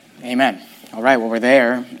Amen. All right, well, we're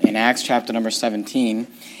there in Acts chapter number 17,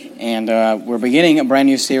 and we're beginning a brand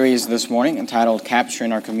new series this morning entitled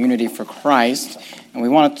Capturing Our Community for Christ, and we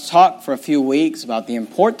want to talk for a few weeks about the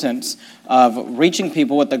importance of reaching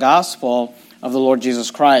people with the gospel of the Lord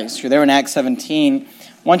Jesus Christ. You're there in Acts 17. I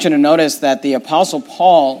want you to notice that the Apostle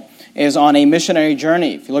Paul is on a missionary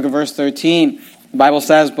journey. If you look at verse 13, the Bible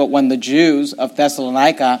says, "But when the Jews of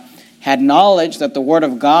Thessalonica had knowledge that the word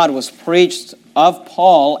of God was preached of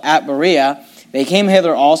Paul at Berea, they came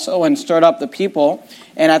hither also and stirred up the people."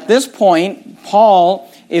 And at this point, Paul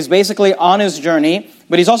is basically on his journey,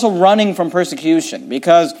 but he's also running from persecution.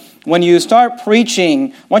 Because when you start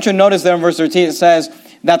preaching, I want you to notice there in verse 13, it says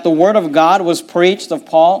that the word of God was preached of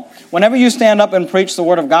Paul. Whenever you stand up and preach the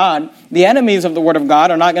word of God, the enemies of the word of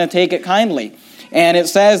God are not going to take it kindly. And it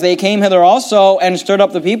says they came hither also and stirred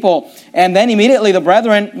up the people. And then immediately the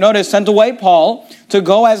brethren, notice, sent away Paul to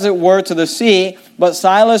go as it were to the sea, but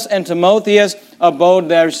Silas and Timotheus abode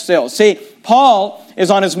there still. See, Paul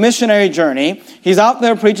is on his missionary journey. He's out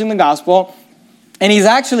there preaching the gospel, and he's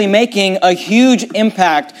actually making a huge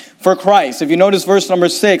impact for Christ. If you notice verse number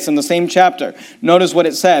 6 in the same chapter, notice what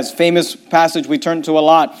it says. Famous passage we turn to a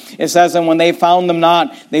lot. It says, "And when they found them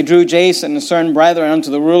not, they drew Jason and certain brethren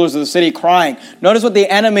unto the rulers of the city, crying." Notice what the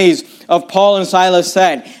enemies of Paul and Silas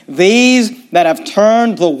said. "These that have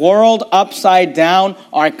turned the world upside down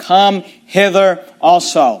are come hither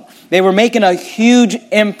also." They were making a huge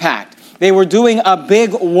impact. They were doing a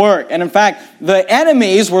big work. And in fact, the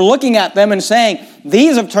enemies were looking at them and saying,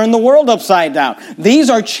 "These have turned the world upside down. These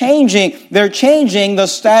are changing. They're changing the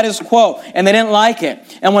status quo." And they didn't like it.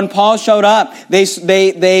 And when Paul showed up,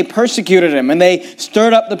 they persecuted him and they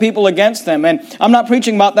stirred up the people against them. And I'm not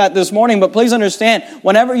preaching about that this morning, but please understand,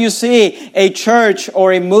 whenever you see a church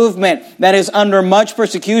or a movement that is under much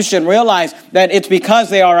persecution, realize that it's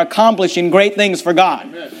because they are accomplishing great things for God.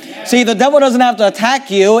 Amen. See, the devil doesn't have to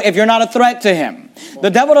attack you if you're not a threat to him.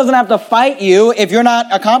 The devil doesn't have to fight you if you're not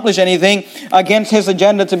accomplishing anything against his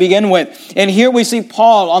agenda to begin with. And here we see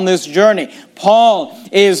Paul on this journey. Paul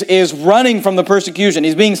is running from the persecution.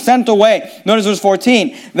 He's being sent away. Notice verse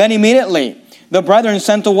 14. "Then immediately the brethren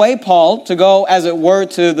sent away Paul to go as it were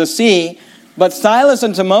to the sea, but Silas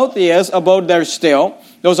and Timotheus abode there still."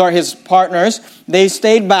 Those are his partners. They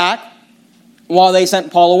stayed back while they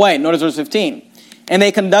sent Paul away. Notice verse 15. "And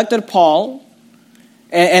they conducted Paul,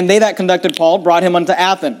 and they that conducted Paul brought him unto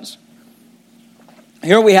Athens."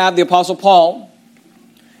 Here we have the Apostle Paul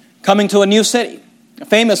coming to a new city, a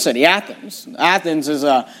famous city, Athens. Athens is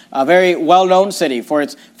a very well-known city for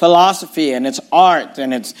its philosophy and its art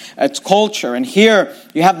and its culture. And here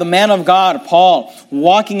you have the man of God, Paul,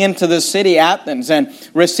 walking into this city, Athens, and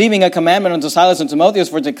receiving a commandment unto Silas and Timotheus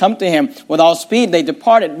for to come to him with all speed. They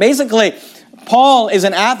departed. Basically, Paul is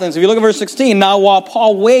in Athens. If you look at verse 16, now while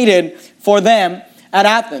Paul waited for them at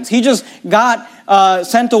Athens, he just got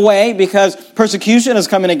sent away because persecution is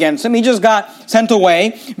coming against him. He just got sent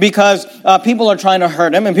away because people are trying to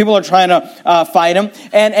hurt him and people are trying to fight him.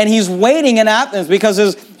 And he's waiting in Athens because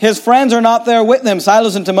his friends are not there with him.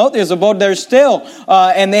 Silas and Timotheus abode there still,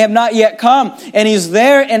 and they have not yet come. And he's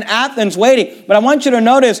there in Athens waiting. But I want you to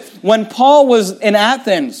notice, when Paul was in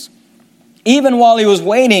Athens, even while he was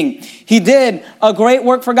waiting, he did a great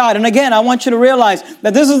work for God. And again, I want you to realize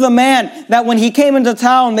that this is the man that when he came into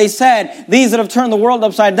town, they said, "These that have turned the world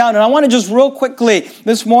upside down." And I want to just real quickly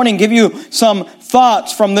this morning give you some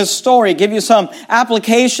thoughts from this story, give you some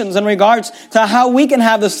applications in regards to how we can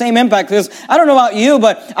have the same impact. Because I don't know about you,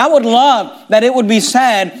 but I would love that it would be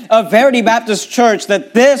said of Verity Baptist Church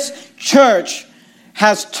that this church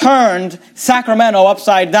has turned Sacramento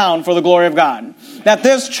upside down for the glory of God. That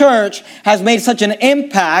this church has made such an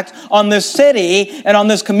impact on this city and on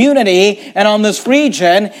this community and on this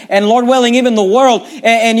region and, Lord willing, even the world.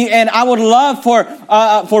 And I would love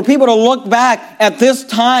for people to look back at this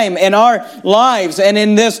time in our lives and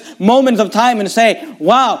in this moment of time and say,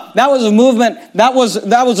 "Wow, that was a movement, that was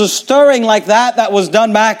a stirring like that was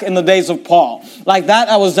done back in the days of Paul, like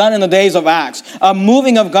that was done in the days of Acts, a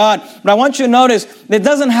moving of God." But I want you to notice, it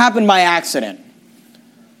doesn't happen by accident.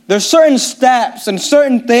 There's certain steps and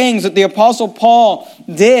certain things that the Apostle Paul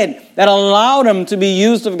did that allowed him to be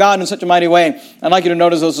used of God in such a mighty way. I'd like you to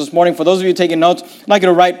notice those this morning. For those of you taking notes, I'd like you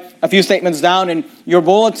to write a few statements down in your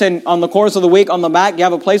bulletin on the course of the week. On the back, you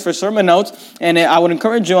have a place for sermon notes. And I would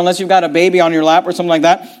encourage you, unless you've got a baby on your lap or something like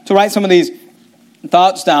that, to write some of these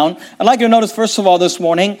thoughts down. I'd like you to notice, first of all, this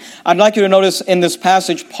morning, I'd like you to notice in this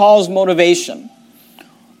passage Paul's motivation.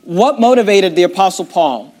 What motivated the Apostle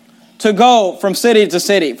Paul to go from city to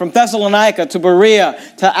city, from Thessalonica to Berea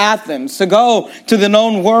to Athens, to go to the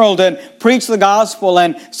known world and preach the gospel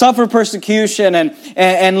and suffer persecution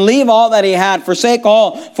and leave all that he had, forsake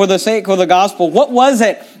all for the sake of the gospel. What was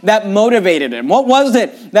it that motivated him? What was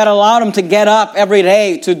it that allowed him to get up every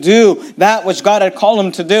day to do that which God had called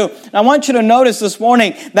him to do? And I want you to notice this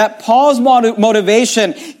morning that Paul's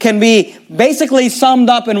motivation can be basically summed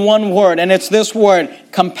up in one word, and it's this word,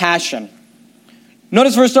 compassion.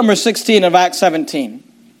 Notice verse number 16 of Acts 17.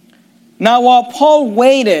 Now, while Paul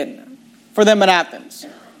waited for them in Athens,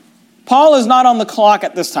 Paul is not on the clock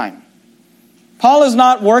at this time. Paul is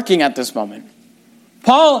not working at this moment.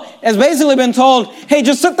 Paul has basically been told, hey,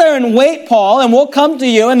 just sit there and wait, Paul, and we'll come to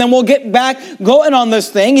you, and then we'll get back going on this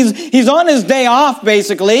thing. He's on his day off,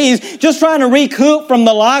 basically. He's just trying to recoup from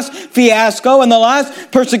the last fiasco and the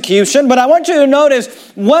last persecution. But I want you to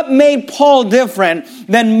notice what made Paul different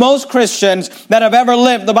than most Christians that have ever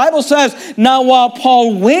lived. The Bible says, now while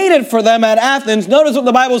Paul waited for them at Athens, notice what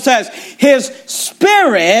the Bible says. His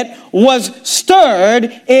spirit was stirred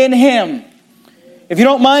in him. If you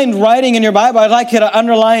don't mind writing in your Bible, I'd like you to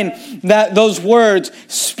underline those words.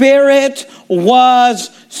 Spirit was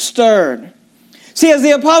stirred. See, as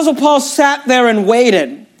the Apostle Paul sat there and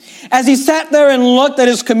waited, as he sat there and looked at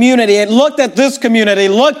his community, and looked at this community,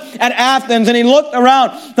 looked at Athens, and he looked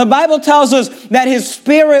around, the Bible tells us that his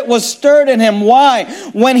spirit was stirred in him. Why?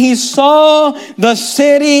 When he saw the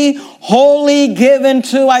city wholly given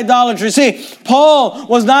to idolatry. See, Paul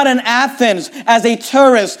was not in Athens as a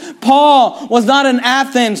tourist. Paul was not in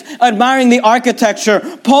Athens admiring the architecture.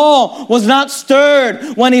 Paul was not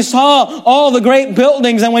stirred when he saw all the great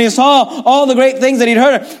buildings and when he saw all the great things that he'd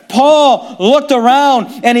heard. Paul looked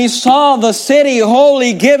around and he saw the city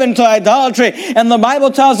wholly given to idolatry. And the Bible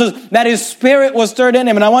tells us that his spirit was stirred in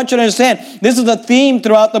him. And I want you to understand, this is a theme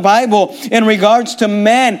throughout the Bible in regards to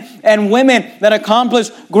men and women that accomplish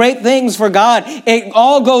great things for God. It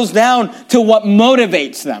all goes down to what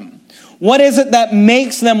motivates them. What is it that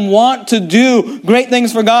makes them want to do great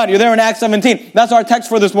things for God? You're there in Acts 17. That's our text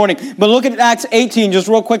for this morning. But look at Acts 18 just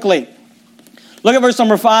real quickly. Look at verse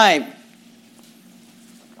number 5.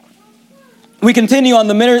 We continue on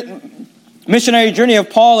the missionary journey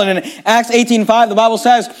of Paul, and in Acts 18:5, the Bible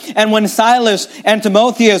says, and when Silas and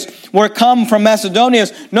Timotheus were come from Macedonia,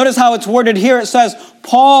 notice how it's worded here. It says,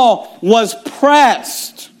 Paul was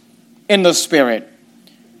pressed in the Spirit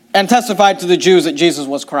and testified to the Jews that Jesus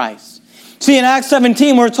was Christ. See, in Acts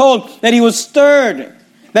 17, we're told that he was stirred,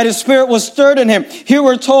 that his spirit was stirred in him. Here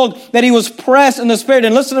we're told that he was pressed in the Spirit.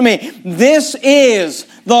 And listen to me, this is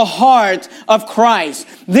the heart of Christ.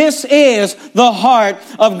 This is the heart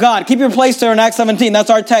of God. Keep your place there in Acts 17. That's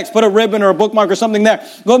our text. Put a ribbon or a bookmark or something there.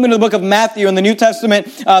 Go into the book of Matthew in the New Testament,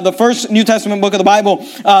 the first New Testament book of the Bible,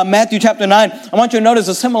 Matthew chapter 9. I want you to notice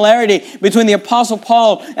the similarity between the Apostle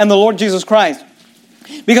Paul and the Lord Jesus Christ.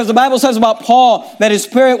 Because the Bible says about Paul that his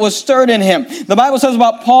spirit was stirred in him. The Bible says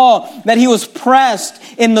about Paul that he was pressed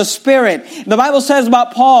in the Spirit. The Bible says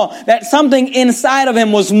about Paul that something inside of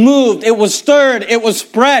him was moved. It was stirred. It was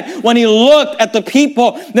spread. When he looked at the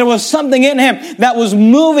people, there was something in him that was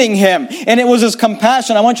moving him. And it was his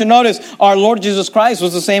compassion. I want you to notice our Lord Jesus Christ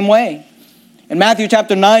was the same way. In Matthew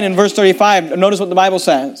chapter 9 and verse 35, notice what the Bible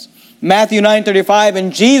says. Matthew 9:35,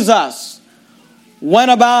 and Jesus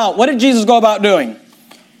went about. What did Jesus go about doing?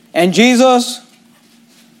 And Jesus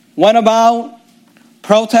went about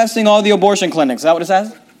protesting all the abortion clinics. Is that what it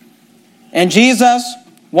says? And Jesus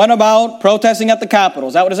went about protesting at the Capitol.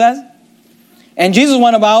 Is that what it says? And Jesus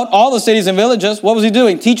went about all the cities and villages. What was he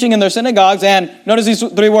doing? Teaching in their synagogues. And notice these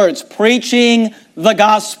three words. Preaching the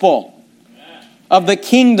gospel of the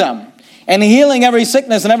kingdom. And healing every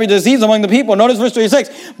sickness and every disease among the people. Notice verse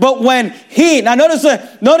 36. But when he... Now notice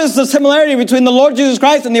the similarity between the Lord Jesus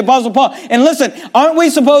Christ and the Apostle Paul. And listen, aren't we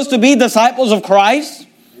supposed to be disciples of Christ?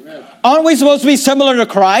 Amen. Aren't we supposed to be similar to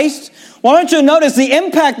Christ? Why don't you notice the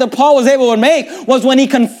impact that Paul was able to make was when he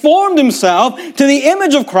conformed himself to the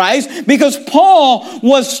image of Christ, because Paul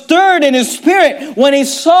was stirred in his spirit when he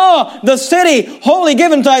saw the city wholly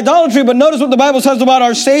given to idolatry. But notice what the Bible says about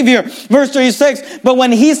our Savior. Verse 36, but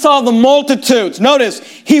when he saw the multitudes, notice,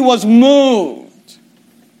 he was moved.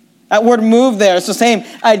 That word moved there, it's the same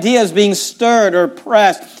idea as being stirred or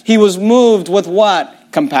pressed. He was moved with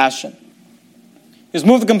what? Compassion. He was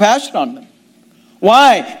moved with compassion on them.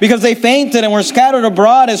 Why? Because they fainted and were scattered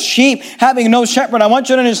abroad as sheep, having no shepherd. I want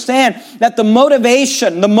you to understand that the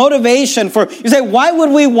motivation for, you say, why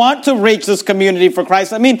would we want to reach this community for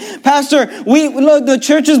Christ? I mean, Pastor, look, the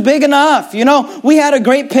church is big enough. You know, we had a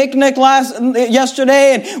great picnic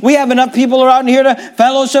yesterday, and we have enough people around here to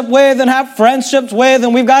fellowship with and have friendships with,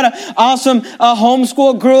 and we've got an awesome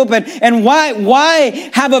homeschool group. And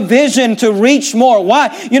why have a vision to reach more?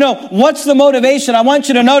 Why? You know, what's the motivation? I want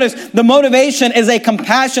you to notice the motivation is a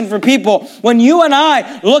compassion for people. When you and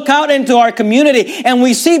I look out into our community and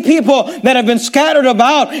we see people that have been scattered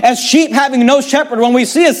about as sheep having no shepherd, when we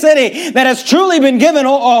see a city that has truly been given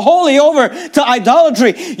wholly over to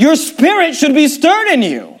idolatry, your spirit should be stirred in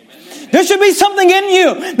you. There should be something in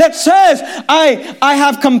you that says, I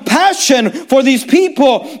have compassion for these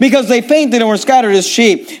people because they fainted and were scattered as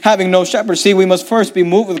sheep having no shepherd. See, we must first be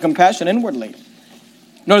moved with compassion inwardly.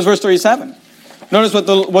 Notice verse 37. Notice what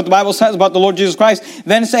the Bible says about the Lord Jesus Christ.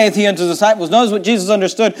 Then saith he unto the disciples. Notice what Jesus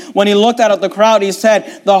understood. When he looked out at the crowd, he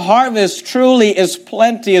said, the harvest truly is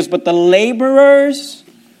plenteous, but the laborers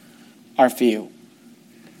are few.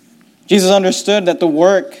 Jesus understood that the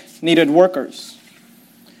work needed workers.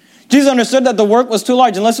 Jesus understood that the work was too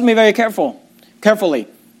large. And listen to me very carefully.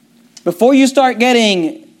 Before you start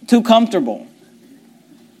getting too comfortable,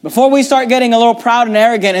 before we start getting a little proud and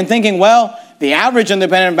arrogant and thinking, well, the average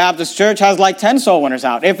independent Baptist church has like 10 soul winners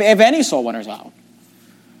out, if any soul winners out.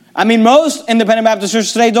 I mean, most independent Baptist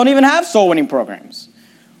churches today don't even have soul winning programs.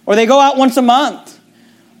 Or they go out once a month.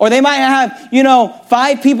 Or they might have,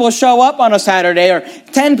 5 people show up on a Saturday or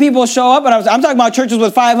 10 people show up. And I'm talking about churches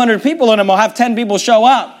with 500 people in them will have 10 people show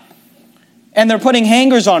up. And they're putting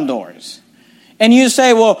hangers on doors. And you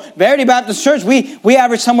say, well, Verity Baptist Church, we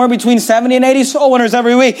average somewhere between 70 and 80 soul winners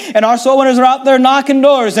every week. And our soul winners are out there knocking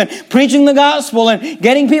doors and preaching the gospel and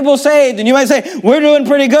getting people saved. And you might say, we're doing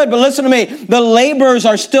pretty good. But listen to me, the laborers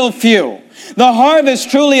are still few. The harvest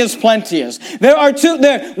truly is plenteous.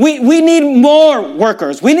 We need more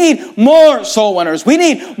workers. We need more soul winners. We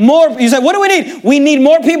need more. You say, what do we need? We need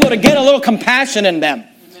more people to get a little compassion in them.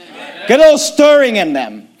 Get a little stirring in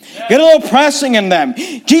them. Get a little pressing in them.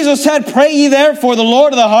 Jesus said, pray ye therefore the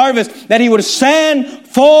Lord of the harvest that he would send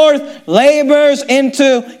forth laborers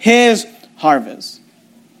into his harvest.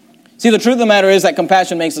 See, the truth of the matter is that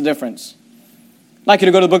compassion makes a difference. I'd like you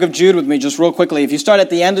to go to the book of Jude with me just real quickly. If you start at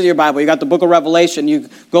the end of your Bible, you got the book of Revelation. You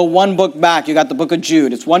go one book back, you got the book of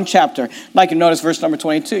Jude. It's one chapter. I'd like you to notice verse number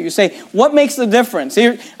 22. You say, what makes the difference?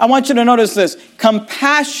 Here, I want you to notice this.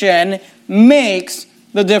 Compassion makes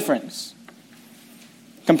the difference.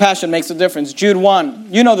 Compassion makes a difference. Jude 1.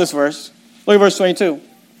 You know this verse. Look at verse 22.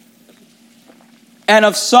 And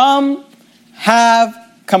of some have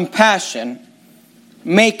compassion,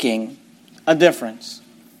 making a difference.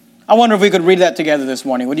 I wonder if we could read that together this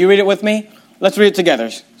morning. Would you read it with me? Let's read it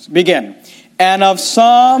together. Begin. And of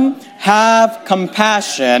some have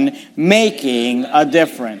compassion, making a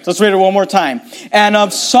difference. Let's read it one more time. And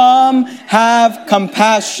of some have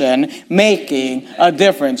compassion, making a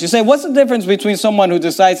difference. You say, what's the difference between someone who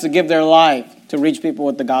decides to give their life to reach people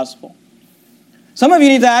with the gospel? Some of you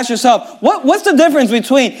need to ask yourself, what's the difference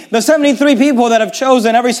between the 73 people that have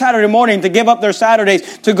chosen every Saturday morning to give up their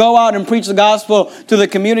Saturdays to go out and preach the gospel to the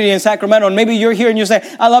community in Sacramento? And maybe you're here and you say,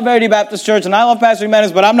 I love Verity Baptist Church and I love Pastor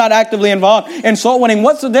Jimenez, but I'm not actively involved in soul winning.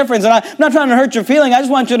 What's the difference? And I'm not trying to hurt your feeling. I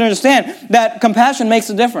just want you to understand that compassion makes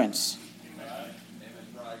a difference.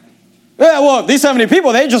 Yeah, well, these 70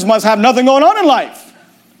 people, they just must have nothing going on in life.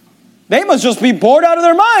 They must just be bored out of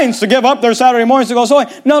their minds to give up their Saturday mornings to go sowing.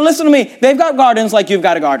 No, listen to me. They've got gardens like you've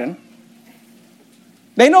got a garden.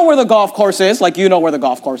 They know where the golf course is like you know where the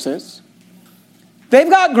golf course is. They've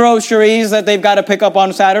got groceries that they've got to pick up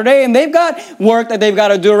on Saturday, and they've got work that they've got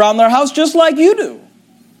to do around their house just like you do.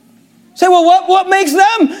 Say, well, what makes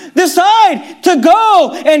them decide to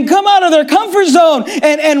go and come out of their comfort zone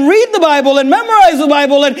and read the Bible and memorize the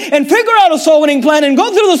Bible and figure out a soul winning plan and go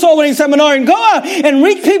through the soul winning seminar and go out and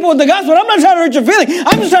reach people with the gospel? I'm not trying to hurt your feeling.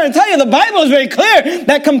 I'm just trying to tell you the Bible is very clear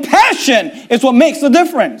that compassion is what makes the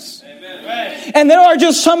difference. Amen. And there are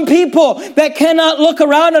just some people that cannot look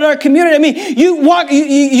around at our community. I mean,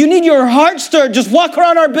 you need your heart stirred. Just walk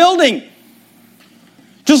around our building.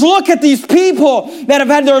 Just look at these people that have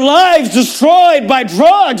had their lives destroyed by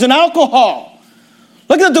drugs and alcohol.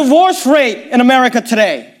 Look at the divorce rate in America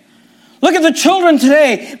today. Look at the children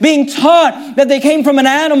today being taught that they came from an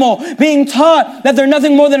animal, being taught that they're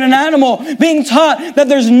nothing more than an animal, being taught that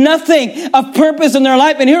there's nothing of purpose in their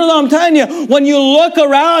life. And here's what I'm telling you, when you look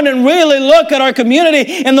around and really look at our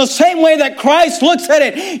community in the same way that Christ looks at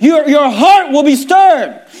it, your heart will be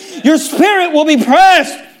stirred. Your spirit will be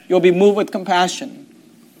pressed. You'll be moved with compassion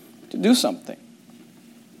to do something.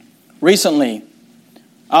 Recently,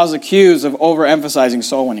 I was accused of overemphasizing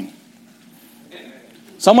soul winning.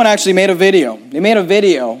 Someone actually made a video. They made a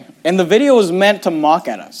video, and the video was meant to mock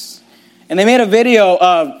at us. And they made a video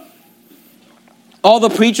of all the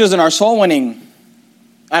preachers in our soul winning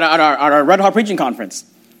at our Red Hot Preaching Conference.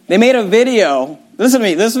 They made a video. Listen to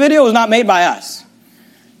me. This video was not made by us.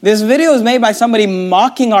 This video was made by somebody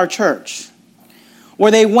mocking our church,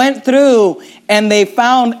 where they went through and they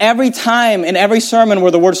found every time in every sermon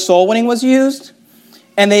where the word soul winning was used,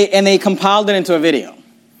 and they compiled it into a video.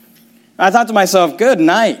 I thought to myself, good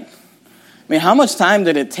night. I mean, how much time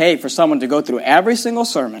did it take for someone to go through every single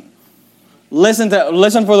sermon, listen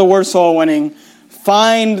for the word soul winning,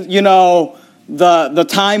 find, the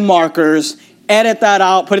time markers, edit that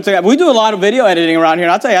out, put it together. We do a lot of video editing around here,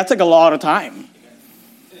 and I'll tell you, that took a lot of time.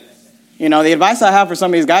 The advice I have for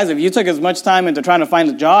some of these guys, if you took as much time into trying to find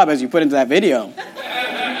a job as you put into that video,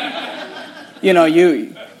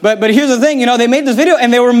 But here's the thing, they made this video,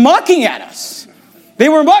 and they were mocking at us. They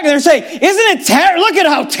were mocking. They were saying, isn't it terrible? Look at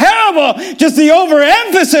how terrible, just the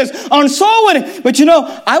overemphasis on soul winning. But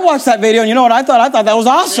I watched that video, and you know what I thought? I thought that was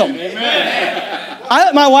awesome. Amen.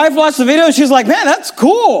 My wife watched the video, and she's like, man, that's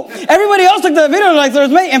cool. Everybody else looked at the video like there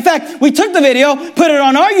was me. In fact, we took the video, put it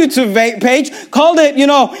on our YouTube page, called it,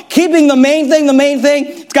 keeping the main thing the main thing.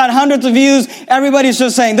 It's got hundreds of views. Everybody's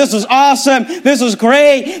just saying, this is awesome. This is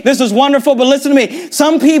great. This is wonderful. But listen to me.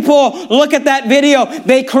 Some people look at that video.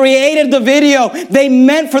 They created the video. They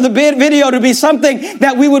meant for the video to be something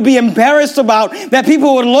that we would be embarrassed about, that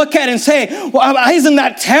people would look at and say, well, isn't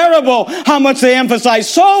that terrible how much they emphasize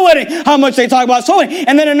soul winning, how much they talk about soul winning.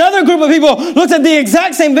 And then another group of people looks at the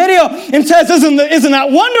exact same video and says, isn't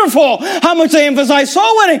that wonderful how much they emphasize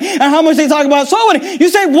soul winning and how much they talk about soul winning. You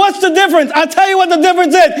say, what's the difference? I'll tell you what the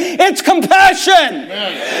difference is. It's compassion.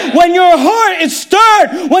 Amen. When your heart is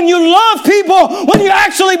stirred, when you love people, when you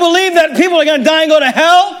actually believe that people are going to die and go to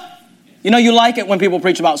hell, you like it when people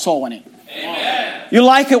preach about soul winning. Amen. You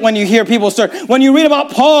like it when you hear people stirred. When you read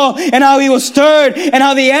about Paul and how he was stirred and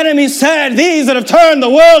how the enemy said, these that have turned the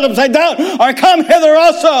world upside down are come hither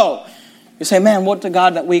also. You say, man, what to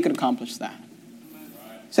God that we could accomplish that? You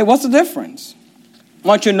say, what's the difference? I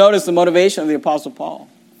want you to notice the motivation of the Apostle Paul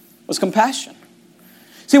was compassion.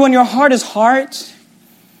 See, when your heart is hard,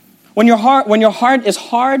 when your heart is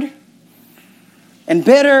hard and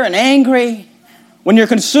bitter and angry, when you're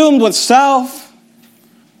consumed with self,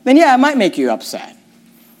 then it might make you upset.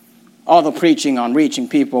 All the preaching on reaching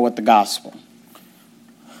people with the gospel.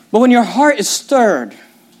 But when your heart is stirred,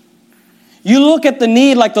 you look at the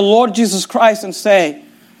need like the Lord Jesus Christ and say,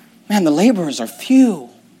 man, the laborers are few.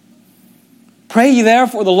 Pray ye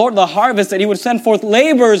therefore the Lord of the harvest that he would send forth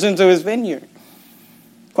laborers into his vineyard.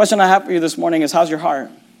 The question I have for you this morning is, how's your heart?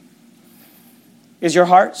 Is your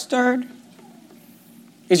heart stirred?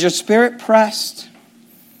 Is your spirit pressed?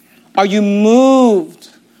 Are you moved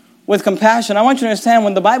with compassion? I want you to understand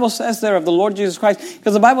when the Bible says there of the Lord Jesus Christ,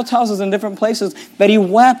 because the Bible tells us in different places that he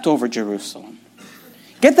wept over Jerusalem.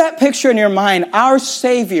 Get that picture in your mind. Our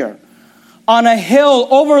Savior on a hill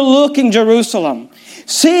overlooking Jerusalem,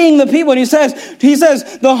 seeing the people, and he says,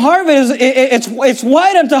 the harvest, it's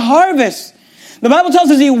white unto harvest. The Bible tells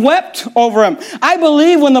us he wept over him. I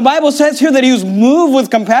believe when the Bible says here that he was moved with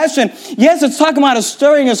compassion, yes, it's talking about a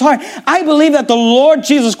stirring his heart. I believe that the Lord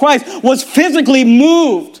Jesus Christ was physically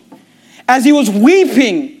moved as he was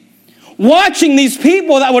weeping, watching these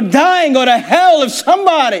people that would die and go to hell if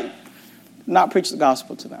somebody did not preach the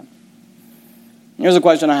gospel to them. Here's a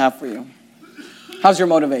question I have for you. How's your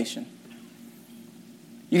motivation?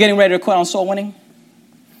 You getting ready to quit on soul winning?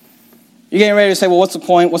 You getting ready to say, well, what's the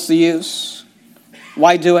point? What's the use?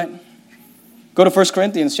 Why do it? Go to 1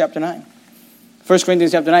 Corinthians chapter 9. 1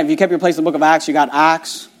 Corinthians chapter 9. If you kept your place in the book of Acts, you got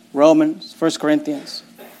Acts, Romans, 1 Corinthians.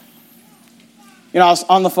 I was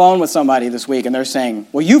on the phone with somebody this week, and they're saying,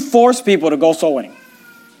 well, you force people to go soul winning.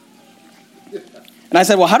 And I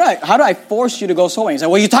said, well, how do I force you to go soul winning? He said,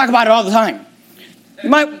 well, you talk about it all the time. You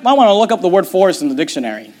might want to look up the word force in the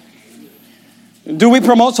dictionary. Do we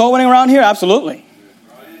promote soul winning around here? Absolutely.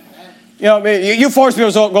 You force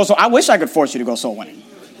people to go soul. I wish I could force you to go soul winning.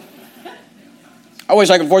 I wish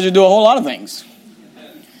I could force you to do a whole lot of things.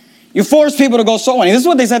 You force people to go soul winning. This is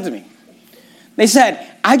what they said to me. They said,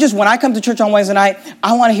 when I come to church on Wednesday night,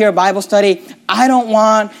 I want to hear a Bible study. I don't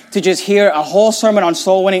want to just hear a whole sermon on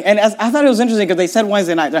soul winning. And I thought it was interesting because they said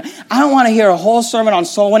Wednesday night. I don't want to hear a whole sermon on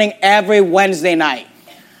soul winning every Wednesday night.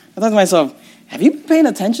 I thought to myself, have you been paying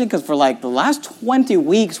attention? Because for the last 20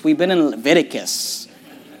 weeks, we've been in Leviticus.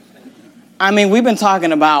 We've been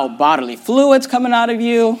talking about bodily fluids coming out of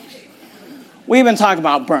you. We've been talking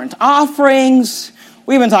about burnt offerings.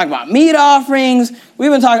 We've been talking about meat offerings.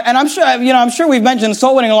 We've been talking, and I'm sure we've mentioned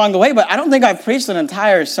soul winning along the way, but I don't think I've preached an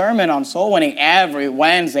entire sermon on soul winning every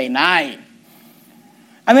Wednesday night.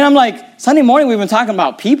 I mean, I'm like, Sunday morning we've been talking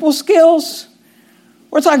about people skills.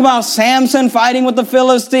 We're talking about Samson fighting with the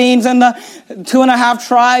Philistines and the 2.5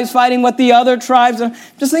 tribes fighting with the other tribes. And I'm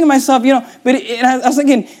just thinking to myself, I was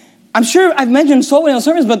thinking, I'm sure I've mentioned soul winning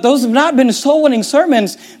sermons, but those have not been soul winning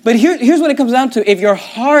sermons. But here's what it comes down to. If your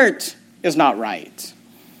heart is not right,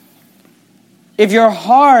 if your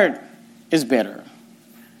heart is bitter,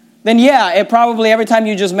 then it probably every time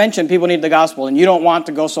you just mention people need the gospel and you don't want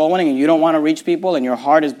to go soul winning and you don't want to reach people and your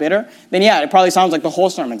heart is bitter, then it probably sounds like the whole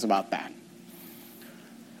sermon's about that.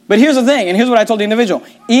 But here's the thing, and here's what I told the individual.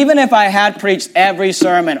 Even if I had preached every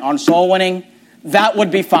sermon on soul winning, that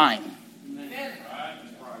would be fine.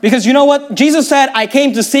 Because you know what? Jesus said, I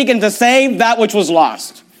came to seek and to save that which was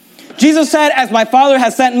lost. Jesus said, as my Father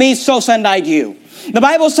has sent me, so send I you. The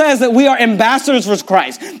Bible says that we are ambassadors for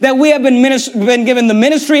Christ, that we have been given the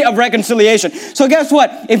ministry of reconciliation. So guess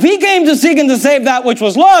what? If he came to seek and to save that which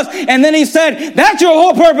was lost, and then he said, that's your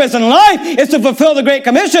whole purpose in life, is to fulfill the Great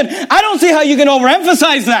Commission, I don't see how you can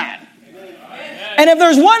overemphasize that. And if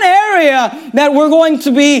there's one area that we're going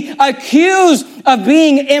to be accused of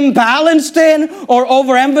being imbalanced in or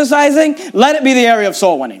overemphasizing, let it be the area of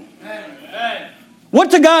soul winning.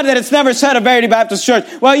 What to God that it's never said of Verity Baptist Church?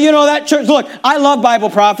 Well, that church, look, I love Bible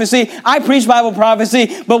prophecy. I preach Bible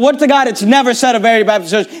prophecy. But what to God it's never said of Verity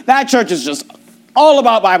Baptist Church? That church is just all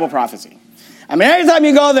about Bible prophecy. I mean, every time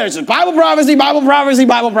you go there, it's just Bible prophecy, Bible prophecy,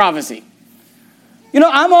 Bible prophecy.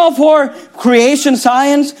 I'm all for creation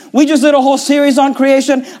science. We just did a whole series on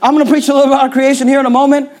creation. I'm going to preach a little about creation here in a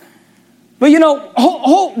moment. But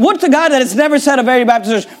what to God that it's never said of Verity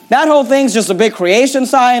Baptist Church? That whole thing's just a big creation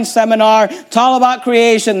science seminar. It's all about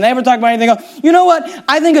creation. Never talk about anything else. You know what?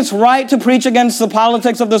 I think it's right to preach against the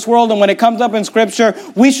politics of this world. And when it comes up in Scripture,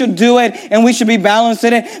 we should do it. And we should be balanced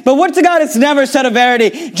in it. But what to God it's never said of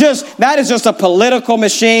Verity? That is just a political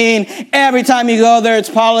machine. Every time you go there, it's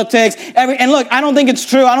politics. And look, I don't think it's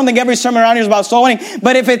true. I don't think every sermon around here is about soul winning.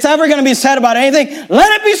 But if it's ever going to be said about anything,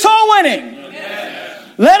 let it be soul winning.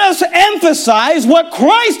 Let us emphasize what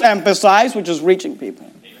Christ emphasized, which is reaching people,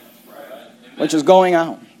 which is going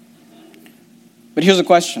out. But here's the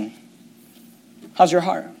question. How's your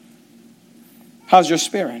heart? How's your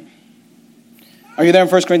spirit? Are you there in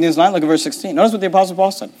 1 Corinthians 9? Look at verse 16. Notice what the Apostle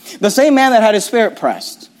Paul said. The same man that had his spirit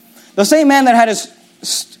pressed, the same man that had his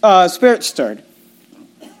spirit stirred.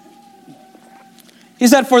 He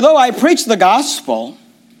said, for though I preach the gospel,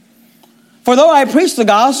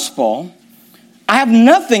 I have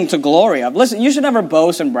nothing to glory of. Listen, you should never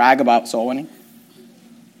boast and brag about soul winning.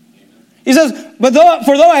 He says, for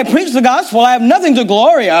though I preach the gospel, I have nothing to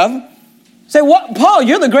glory of. Say, what, Paul,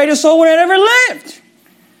 you're the greatest soul winner that ever lived.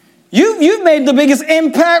 You've made the biggest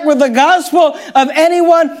impact with the gospel of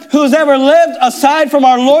anyone who's ever lived aside from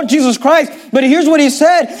our Lord Jesus Christ. But here's what he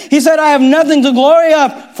said. He said, I have nothing to glory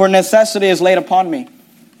of, for necessity is laid upon me.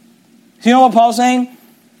 Do you know what Paul's saying?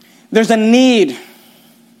 There's a need.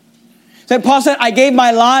 Paul said, I gave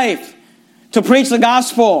my life to preach the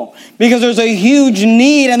gospel because there's a huge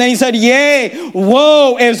need. And then he said, yea,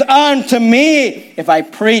 woe is unto me if I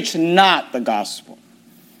preach not the gospel.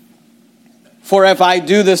 For if I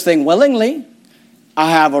do this thing willingly,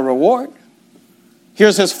 I have a reward.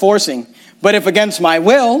 Here's his forcing. But if against my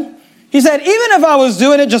will, he said, even if I was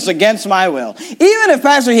doing it just against my will, even if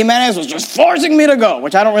Pastor Jimenez was just forcing me to go,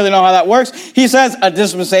 which I don't really know how that works, he says a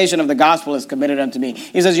dispensation of the gospel is committed unto me.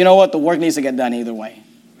 He says, you know what? The work needs to get done either way.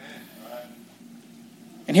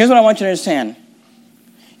 And here's what I want you to understand.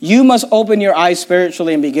 You must open your eyes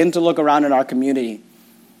spiritually and begin to look around in our community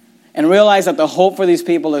and realize that the hope for these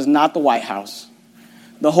people is not the White House.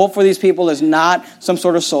 The hope for these people is not some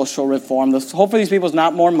sort of social reform. The hope for these people is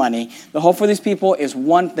not more money. The hope for these people is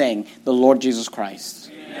one thing, the Lord Jesus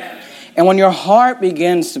Christ. Amen. And when your heart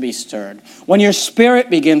begins to be stirred, when your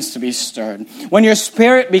spirit begins to be stirred, when your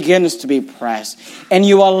spirit begins to be pressed, and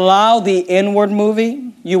you allow the inward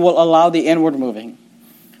moving, you will allow the inward moving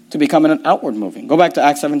to become an outward moving. Go back to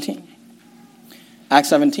Acts 17. Acts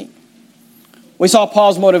 17. We saw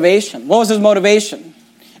Paul's motivation. What was his motivation?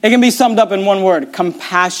 It can be summed up in one word,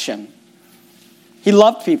 compassion. He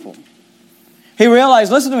loved people. He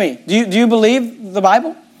realized, listen to me, do you believe the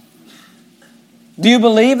Bible? Do you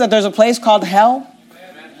believe that there's a place called hell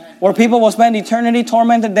where people will spend eternity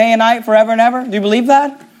tormented day and night forever and ever? Do you believe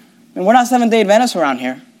that? I mean, we're not Seventh-day Adventists around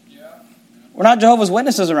here. We're not Jehovah's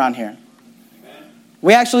Witnesses around here.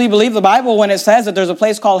 We actually believe the Bible when it says that there's a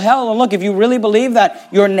place called hell. And look, if you really believe that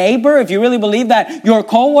your neighbor, if you really believe that your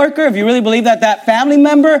coworker, if you really believe that that family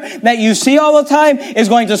member that you see all the time is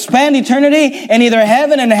going to spend eternity in either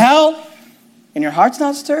heaven and hell, and your heart's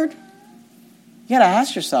not stirred, you got to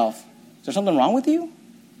ask yourself, is there something wrong with you?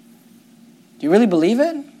 Do you really believe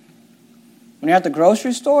it? When you're at the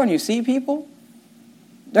grocery store and you see people,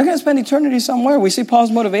 they're going to spend eternity somewhere. We see Paul's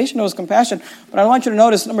motivation, it was compassion. But I want you to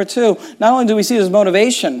notice, number two, not only do we see his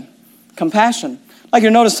motivation, compassion. I'd like you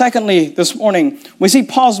to notice, secondly, this morning, we see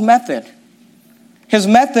Paul's method. His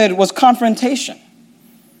method was confrontation.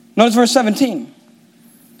 Notice verse 17.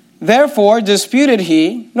 Therefore disputed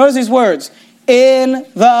he, notice these words, in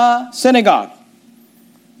the synagogue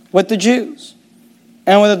with the Jews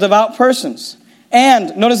and with the devout persons.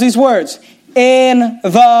 And, notice these words, in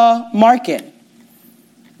the market.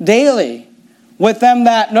 Daily with them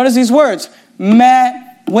that, notice these words,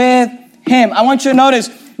 met with him. I want you to notice,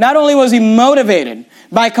 not only was he motivated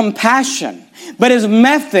by compassion, but his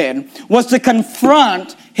method was to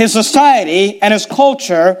confront his society and his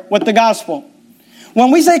culture with the gospel. When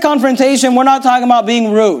we say confrontation, we're not talking about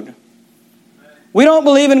being rude. We don't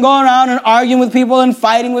believe in going around and arguing with people and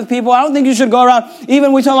fighting with people. I don't think you should go around,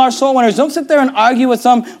 even we tell our soul winners, don't sit there and argue with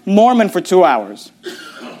some Mormon for 2 hours.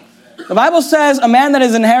 The Bible says a man that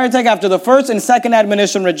is an heretic after the first and second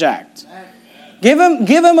admonition reject. Give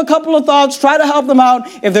him a couple of thoughts. Try to help them out.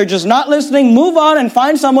 If they're just not listening, move on and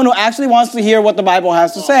find someone who actually wants to hear what the Bible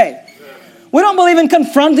has to say. We don't believe in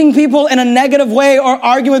confronting people in a negative way or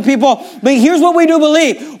arguing with people. But here's what we do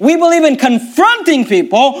believe. We believe in confronting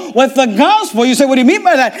people with the gospel. You say, what do you mean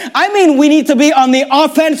by that? I mean, we need to be on the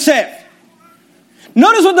offensive.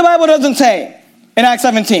 Notice what the Bible doesn't say in Acts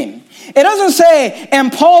 17. It doesn't say,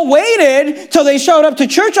 and Paul waited till they showed up to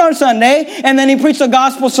church on Sunday, and then he preached a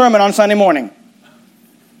gospel sermon on Sunday morning.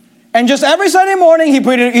 And just every Sunday morning, he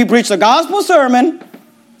preached a gospel sermon,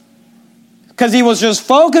 because he was just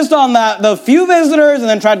focused on the few visitors and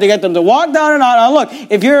then tried to get them to walk down and out. Now look,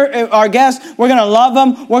 if you're our guest, we're going to love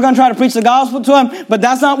them. We're going to try to preach the gospel to him. But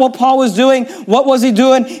that's not what Paul was doing. What was he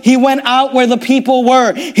doing? He went out where the people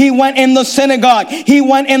were. He went in the synagogue. He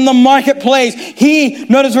went in the marketplace. He,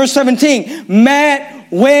 notice verse 17,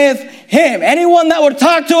 met with him. Anyone that would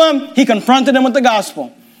talk to him, he confronted him with the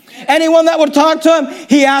gospel. Anyone that would talk to him,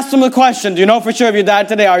 he asked him a question. Do you know for sure if you died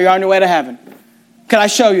today, are you on your way to heaven? Can I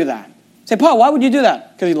show you that? Say, Paul, why would you do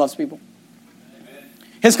that? Because he loves people. Amen.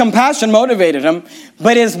 His compassion motivated him,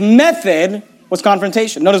 but his method was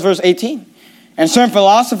confrontation. Notice verse 18. And certain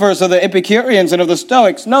philosophers of the Epicureans and of the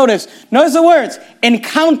Stoics, notice the words,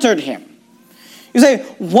 encountered him. You say,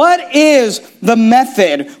 what is the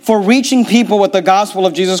method for reaching people with the gospel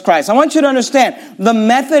of Jesus Christ? I want you to understand, the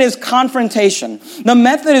method is confrontation. The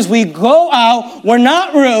method is we go out, we're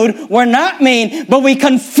not rude, we're not mean, but we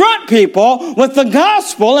confront people with the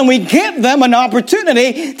gospel and we give them an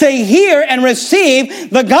opportunity to hear and receive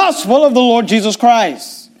the gospel of the Lord Jesus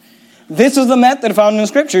Christ. This is the method found in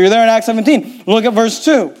Scripture. You're there in Acts 17. Look at verse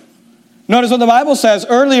 2. Notice what the Bible says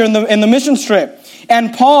earlier in the mission trip.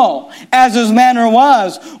 And Paul, as his manner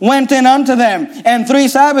was, went in unto them, and 3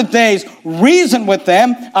 Sabbath days reasoned with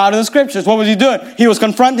them out of the Scriptures. What was he doing? He was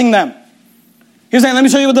confronting them. He was saying, let me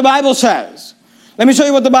show you what the Bible says. Let me show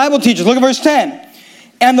you what the Bible teaches. Look at verse 10.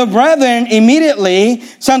 And the brethren immediately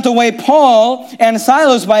sent away Paul and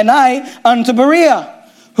Silas by night unto Berea,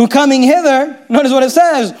 who coming hither, notice what it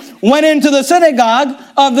says, went into the synagogue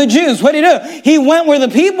of the Jews. What did he do? He went where the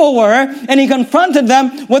people were and he confronted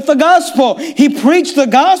them with the gospel. He preached the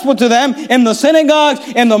gospel to them in the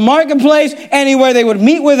synagogues, in the marketplace, anywhere they would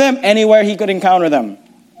meet with him, anywhere he could encounter them.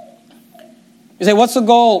 You say, what's the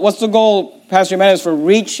goal? What's the goal, Pastor Jimenez, for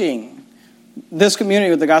reaching this community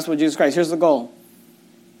with the gospel of Jesus Christ? Here's the goal.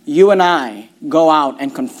 You and I go out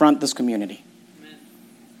and confront this community. Amen.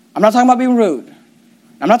 I'm not talking about being rude.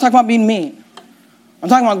 I'm not talking about being mean. I'm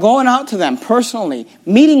talking about going out to them personally,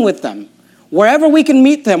 meeting with them, wherever we can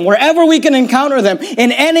meet them, wherever we can encounter them,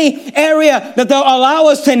 in any area that they'll allow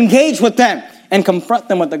us to engage with them and confront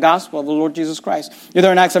them with the gospel of the Lord Jesus Christ. You're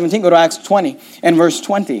there in Acts 17, go to Acts 20 and verse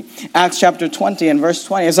 20. Acts chapter 20 and verse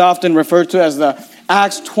 20 is often referred to as the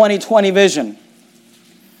Acts 20:20 vision.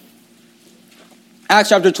 Acts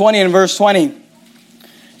chapter 20 and verse 20.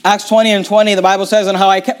 Acts 20 and 20, the Bible says, and how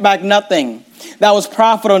I kept back nothing that was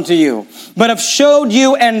profit unto you, but have showed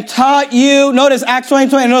you and taught you. Notice Acts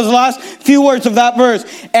 20:20. Notice the last few words of that verse.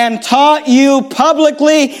 And taught you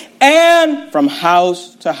publicly and from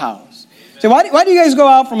house to house. So why do you guys go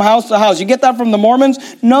out from house to house? You get that from the Mormons?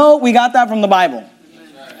 No, we got that from the Bible.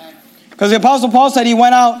 Because the Apostle Paul said he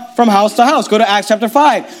went out from house to house. Go to Acts chapter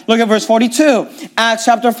 5. Look at verse 42. Acts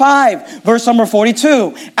chapter 5, verse number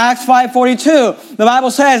 42. Acts 5:42. The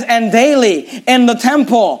Bible says, and daily in the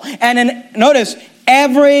temple and in, notice,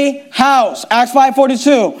 every house. Acts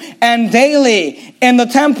 5:42. And daily in the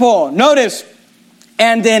temple. Notice,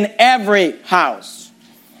 and in every house.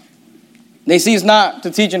 They cease not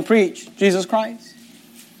to teach and preach Jesus Christ.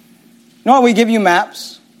 You know what? We give you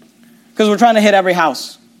maps because we're trying to hit every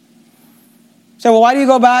house. Say, well, why do you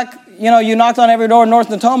go back? You knocked on every door in North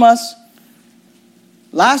Natomas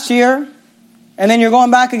last year, and then you're going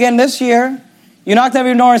back again this year. You knocked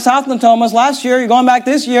every door in South Natomas last year. You're going back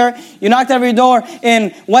this year. You knocked every door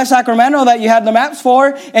in West Sacramento that you had the maps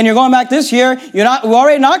for, and you're going back this year. We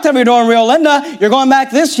already knocked every door in Rio Linda. You're going back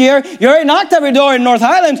this year. You already knocked every door in North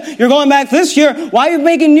Highlands. You're going back this year. Why are you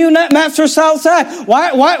making new maps for South Sac? Why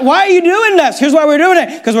are you doing this? Here's why we're doing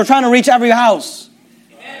it. Because we're trying to reach every house.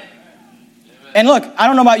 And look, I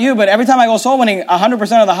don't know about you, but every time I go soul winning,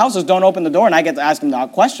 100% of the houses don't open the door, and I get to ask them the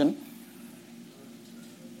question.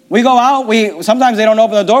 We go out, sometimes they don't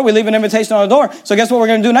open the door, we leave an invitation on the door. So guess what we're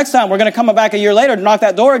going to do next time? We're going to come back a year later, knock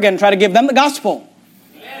that door again, and try to give them the gospel.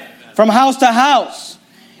 From house to house.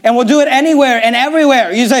 And we'll do it anywhere and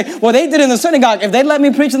everywhere. You say, well, they did it in the synagogue. If they'd let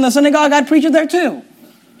me preach in the synagogue, I'd preach it there too.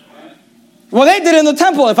 Well, they did it in the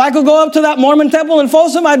temple. If I could go up to that Mormon temple in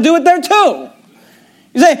Folsom, I'd do it there too.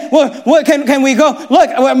 You say, well, can we go? Look,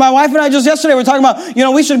 my wife and I just yesterday were talking about,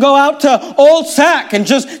 we should go out to Old Sac and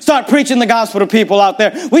just start preaching the gospel to people out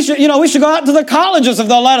there. We should go out to the colleges if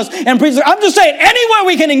they'll let us and preach. I'm just saying, anywhere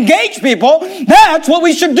we can engage people, that's what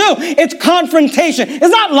we should do. It's confrontation. It's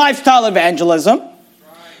not lifestyle evangelism.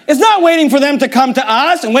 It's not waiting for them to come to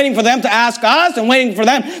us and waiting for them to ask us and waiting for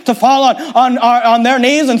them to fall on their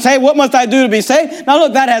knees and say, what must I do to be saved? Now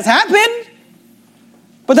look, that has happened.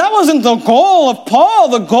 But that wasn't the goal of Paul.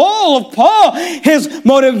 The goal of Paul, his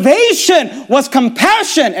motivation was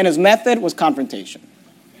compassion, and his method was confrontation.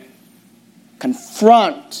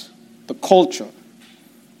 Confront the culture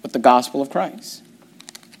with the gospel of Christ.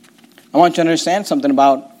 I want you to understand something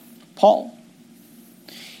about Paul.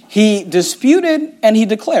 He disputed and he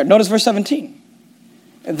declared. Notice verse 17.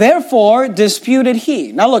 Therefore disputed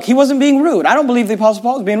he. Now look, he wasn't being rude. I don't believe the Apostle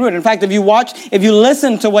Paul was being rude. In fact, if you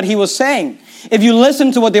listen to what he was saying, if you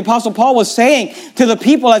listen to what the Apostle Paul was saying to the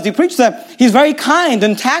people as he preached them, he's very kind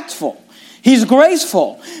and tactful. He's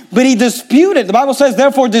graceful. But he disputed. The Bible says,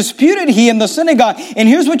 therefore disputed he in the synagogue. And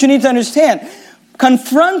here's what you need to understand.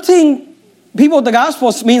 Confronting people with the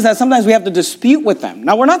gospel means that sometimes we have to dispute with them.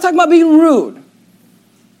 Now, we're not talking about being rude.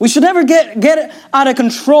 We should never get out of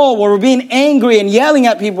control where we're being angry and yelling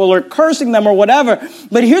at people or cursing them or whatever.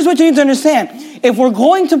 But here's what you need to understand. If we're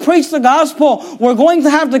going to preach the gospel, we're going to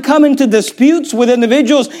have to come into disputes with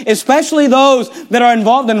individuals, especially those that are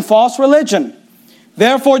involved in false religion.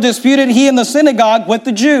 Therefore disputed he in the synagogue with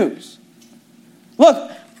the Jews.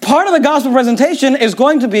 Look, part of the gospel presentation is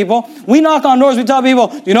going to people. We knock on doors, we tell people,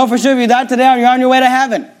 do you know for sure if you died today you're on your way to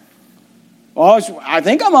heaven? Oh, I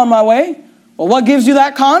think I'm on my way. Well, what gives you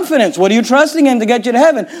that confidence? What are you trusting in to get you to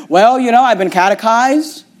heaven? Well, I've been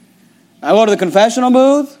catechized. I go to the confessional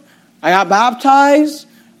booth. I got baptized.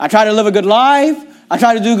 I try to live a good life. I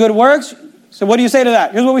try to do good works. So what do you say to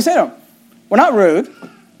that? Here's what we say to them. We're not rude.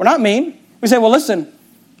 We're not mean. We say, well, listen,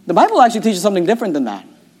 the Bible actually teaches something different than that.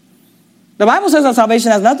 The Bible says that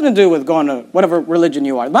salvation has nothing to do with going to whatever religion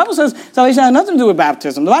you are. The Bible says salvation has nothing to do with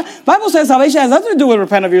baptism. The Bible says salvation has nothing to do with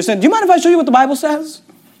repent of your sin. Do you mind if I show you what the Bible says?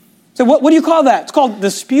 So what do you call that? It's called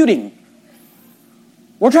disputing.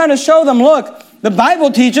 We're trying to show them, look, the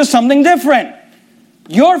Bible teaches something different.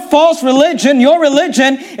 Your false religion, your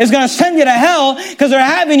religion is going to send you to hell because they're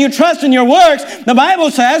having you trust in your works. The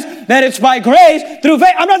Bible says that it's by grace through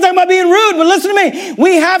faith. I'm not talking about being rude, but listen to me.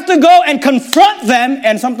 We have to go and confront them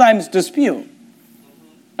and sometimes dispute.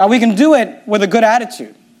 Now, we can do it with a good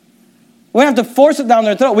attitude. We don't have to force it down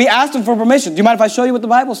their throat. We ask them for permission. Do you mind if I show you what the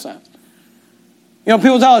Bible says?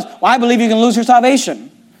 People tell us, well, I believe you can lose your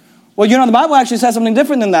salvation. Well, the Bible actually says something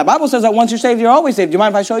different than that. The Bible says that once you're saved, you're always saved. Do you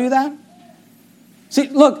mind if I show you that? See,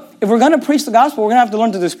 look, if we're going to preach the gospel, we're going to have to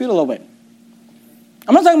learn to dispute a little bit.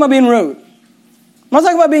 I'm not talking about being rude. I'm not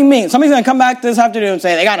talking about being mean. Somebody's going to come back this afternoon and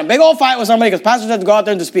say they got in a big old fight with somebody because pastor said to go out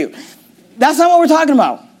there and dispute. That's not what we're talking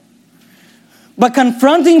about. But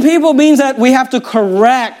confronting people means that we have to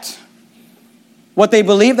correct what they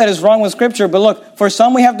believe that is wrong with Scripture. But look, for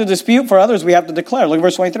some we have to dispute, for others we have to declare. Look at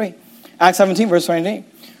verse 23. Acts 17, verse 23.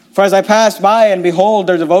 For as I passed by and behold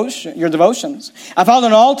your devotions, I found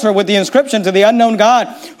an altar with the inscription to the unknown God,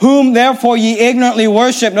 whom therefore ye ignorantly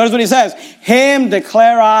worship. Notice what he says. Him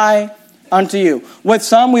declare I unto you. With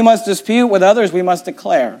some we must dispute, with others we must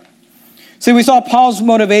declare. See, we saw Paul's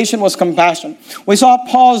motivation was compassion. We saw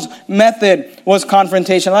Paul's method was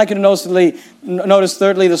confrontation. I'd like you to notice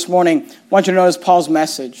thirdly this morning, I want you to notice Paul's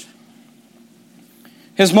message.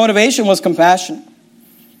 His motivation was compassion.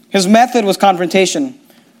 His method was confrontation.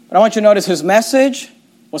 But I want you to notice his message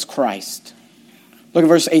was Christ. Look at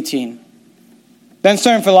verse 18. Then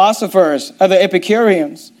certain philosophers of the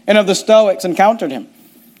Epicureans and of the Stoics encountered him.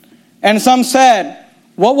 And some said,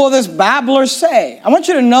 what will this babbler say? I want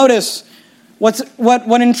you to notice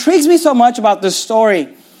what intrigues me so much about this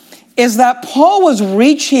story is that Paul was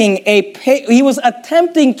he was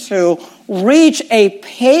attempting to reach a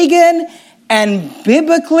pagan and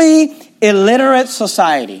biblically illiterate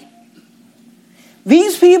society.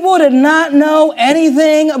 These people did not know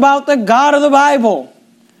anything about the God of the Bible.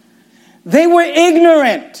 They were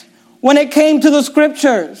ignorant when it came to the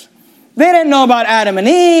scriptures. They didn't know about Adam and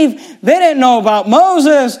Eve. They didn't know about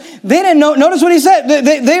Moses. They didn't know. Notice what he said.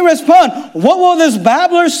 They respond, what will this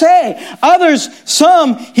babbler say? Others,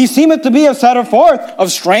 some, he seemeth to be a setter forth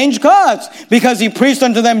of strange gods, because he preached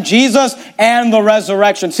unto them Jesus and the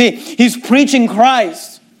resurrection. See, he's preaching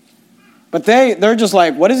Christ. But they're just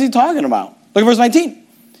like, what is he talking about? Look at verse 19.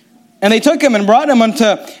 And they took him and brought him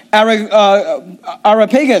unto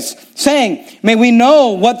Areopagus, saying, may we know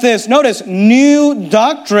what this, notice, new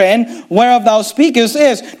doctrine whereof thou speakest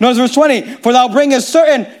is. Notice verse 20. For thou bringest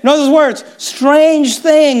certain, notice his words, strange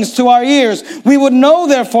things to our ears. We would know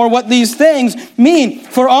therefore what these things mean.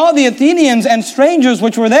 For all the Athenians and strangers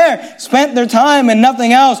which were there spent their time in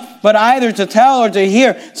nothing else but either to tell or to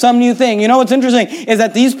hear some new thing. You know what's interesting is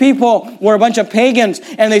that these people were a bunch of pagans,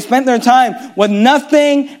 and they spent their time with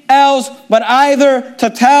nothing else but either to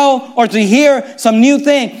tell or to hear some new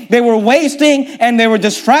thing. They were wasting and they were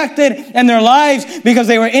distracted in their lives because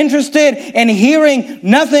they were interested in hearing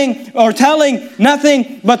nothing or telling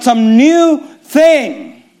nothing but some new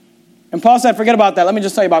thing. And Paul said, forget about that. Let me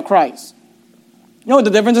just tell you about Christ. You know what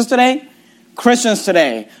the difference is today? Christians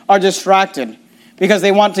today are distracted because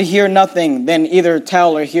they want to hear nothing than either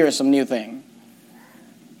tell or hear some new thing.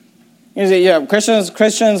 You see, yeah,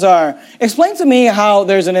 Christians are... Explain to me how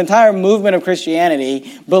there's an entire movement of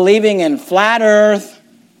Christianity believing in flat earth,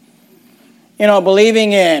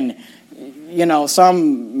 believing in,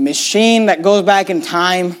 some machine that goes back in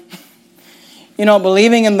time,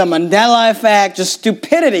 believing in the Mandela effect, just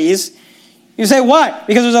stupidities. You say, what?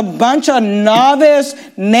 Because there's a bunch of novice,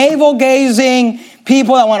 navel-gazing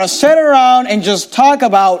people that want to sit around and just talk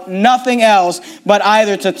about nothing else but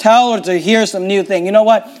either to tell or to hear some new thing. You know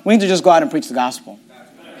what? We need to just go out and preach the gospel.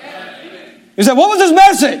 You say, what was his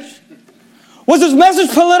message? Was his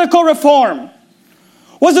message political reform?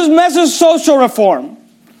 Was his message social reform?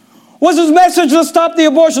 Was his message to stop the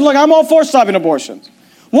abortion? Look, I'm all for stopping abortions.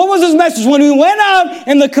 What was his message? When we went out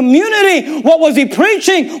in the community, what was he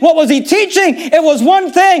preaching? What was he teaching? It was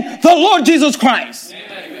one thing, the Lord Jesus Christ.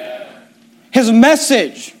 Amen. His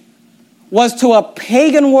message was to a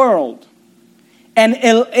pagan world and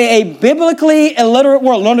a biblically illiterate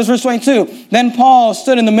world. Notice verse 22. Then Paul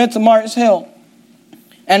stood in the midst of Mars Hill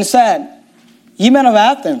and said, ye men of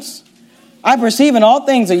Athens, I perceive in all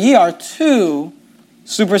things that ye are too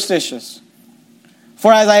superstitious.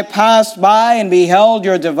 For as I passed by and beheld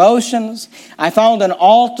your devotions, I found an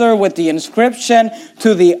altar with the inscription,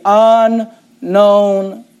 to the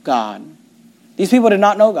unknown God. These people did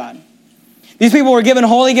not know God. These people were given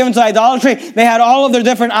to idolatry. They had all of their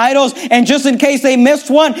different idols. And just in case they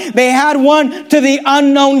missed one, they had one to the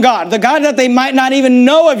unknown God. The God that they might not even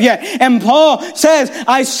know of yet. And Paul says,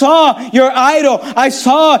 I saw your idol. I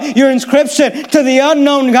saw your inscription, to the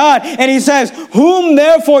unknown God. And he says, whom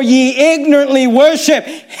therefore ye ignorantly worship,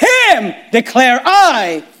 him declare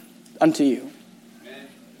I unto you. You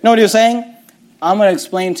know what he was saying? I'm going to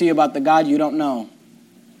explain to you about the God you don't know.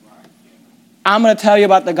 I'm going to tell you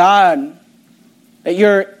about the God that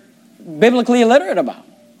you're biblically illiterate about.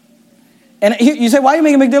 And you say, why are you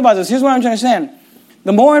making a big deal about this? Here's what I'm trying to understand.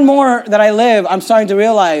 The more and more that I live, I'm starting to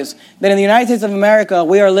realize that in the United States of America,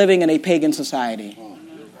 we are living in a pagan society.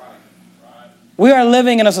 We are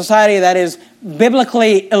living in a society that is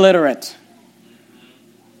biblically illiterate.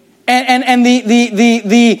 And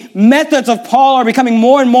the methods of Paul are becoming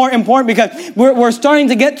more and more important because we're starting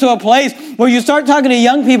to get to a place where you start talking to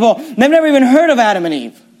young people, they've never even heard of Adam and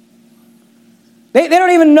Eve. They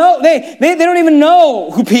don't even know. They don't even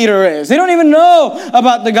know who Peter is. They don't even know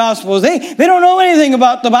about the Gospels. They don't know anything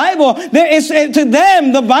about the Bible. To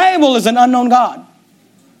them, the Bible is an unknown God.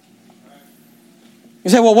 You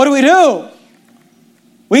say, well, what do we do?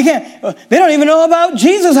 We can't. They don't even know about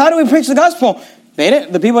Jesus. How do we preach the gospel?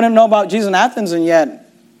 The people didn't know about Jesus in Athens, and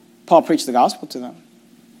yet Paul preached the gospel to them.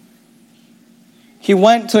 He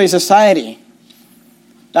went to a society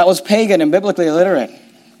that was pagan and biblically illiterate.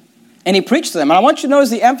 And he preached to them. And I want you to notice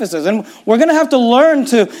the emphasis. And we're going to have to learn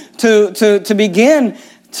to begin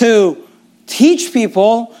to teach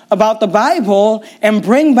people about the Bible and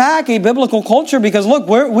bring back a biblical culture. Because look,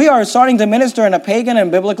 we are starting to minister in a pagan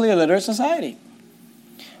and biblically illiterate society.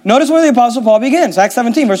 Notice where the Apostle Paul begins. Acts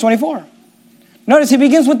 17, verse 24. Notice he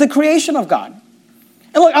begins with the creation of God.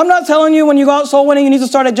 And look, I'm not telling you when you go out soul winning you need to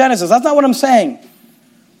start at Genesis. That's not what I'm saying.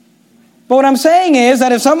 But what I'm saying is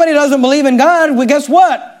that if somebody doesn't believe in God, well, guess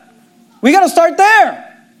what? We got to start there.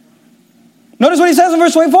 Notice what he says in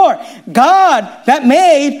verse 24. God that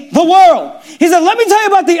made the world. He said, let me tell you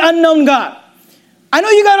about the unknown God. I know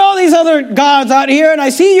you got all these other gods out here, and I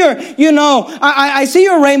see I see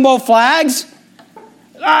your rainbow flags.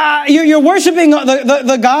 You're worshiping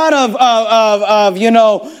the God of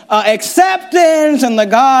acceptance and the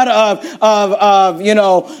God of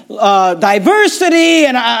diversity,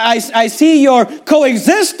 and I see your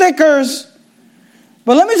coexist stickers.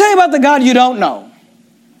 But let me tell you about the God you don't know.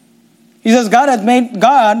 He says, God that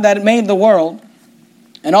made the world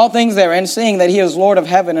and all things therein, seeing that he is Lord of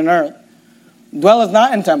heaven and earth, dwelleth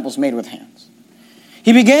not in temples made with hands.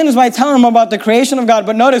 He begins by telling them about the creation of God,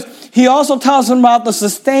 but notice, he also tells them about the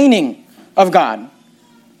sustaining of God.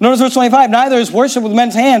 Notice verse 25, neither is worship with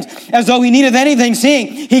men's hands as though he needeth anything, seeing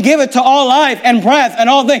he giveth to all life and breath and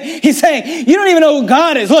all things. He's saying, you don't even know who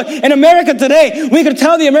God is. Look, in America today, we could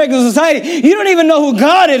tell the American society, you don't even know who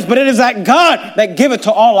God is, but it is that God that giveth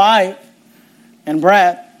to all life and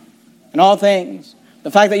breath and all things. The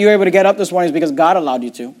fact that you're able to get up this morning is because God allowed you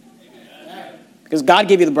to. Because God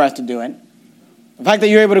gave you the breath to do it. The fact that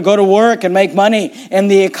you're able to go to work and make money in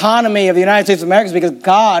the economy of the United States of America is because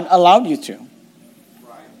God allowed you to.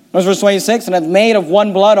 Notice verse 26, and hath made of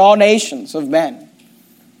one blood all nations of men.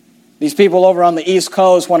 These people over on the East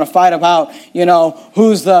Coast want to fight about,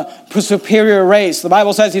 who's the superior race. The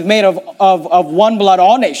Bible says he's made of one blood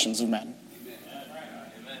all nations of men.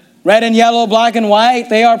 Amen. Red and yellow, black and white,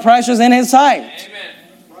 they are precious in his sight. Amen.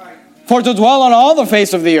 For to dwell on all the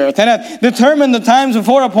face of the earth, and hath determined the times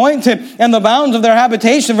before appointed and the bounds of their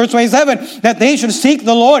habitation, verse 27, that they should seek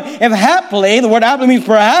the Lord, if haply, the word haply means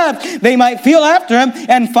perhaps, they might feel after him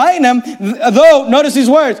and find him, though, notice these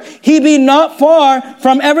words, he be not far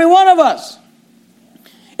from every one of us.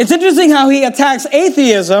 It's interesting how he attacks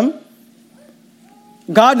atheism,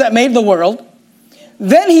 God that made the world.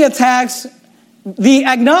 Then he attacks the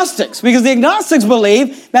agnostics, because the agnostics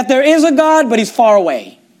believe that there is a God, but he's far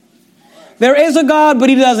away. There is a God, but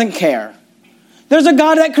he doesn't care. There's a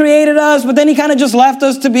God that created us, but then he kind of just left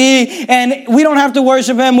us to be, and we don't have to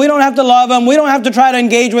worship him. We don't have to love him. We don't have to try to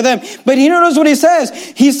engage with him. But you notice what he says.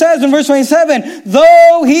 He says in verse 27,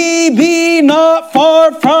 though he be not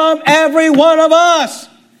far from every one of us.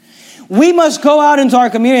 We must go out into our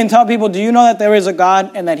community and tell people, do you know that there is a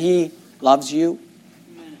God and that he loves you?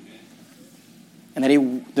 And that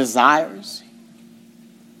he desires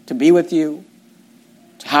to be with you,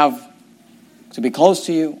 to be close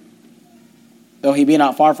to you, though he be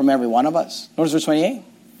not far from every one of us. Notice verse 28.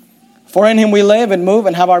 For in him we live and move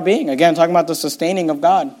and have our being. Again, talking about the sustaining of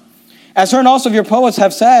God. As certain also of your poets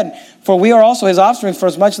have said, for we are also his offspring. For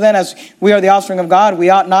as much then as we are the offspring of God, we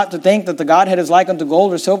ought not to think that the Godhead is like unto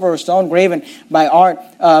gold or silver or stone graven by art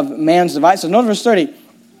of man's devices. Notice verse 30.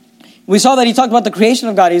 We saw that he talked about the creation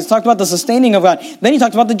of God. He talked about the sustaining of God. Then he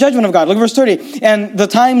talked about the judgment of God. Look at verse 30. And the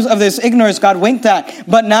times of this ignorance God winked at,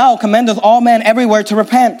 but now commendeth all men everywhere to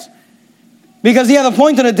repent. Because he hath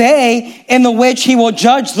appointed a day in the which he will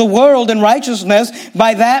judge the world in righteousness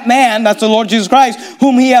by that man, that's the Lord Jesus Christ,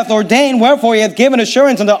 whom he hath ordained. Wherefore he hath given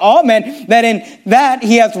assurance unto all men that in that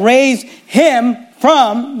he hath raised him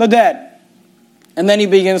from the dead. And then he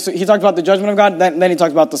talks about the judgment of God. Then he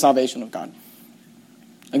talks about the salvation of God.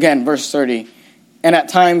 Again, verse 30. And at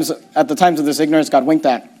the times of this ignorance, God winked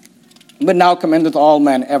at, but now commendeth all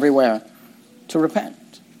men everywhere to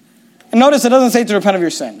repent. And notice it doesn't say to repent of your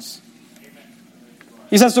sins.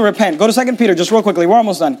 He says to repent. Go to 2 Peter, just real quickly. We're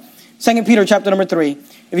almost done. 2 Peter chapter number 3.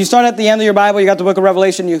 If you start at the end of your Bible, you got the book of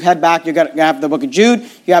Revelation, you head back, you have the book of Jude,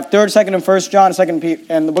 you have 3rd, 2nd, and 1st John, 2nd Peter,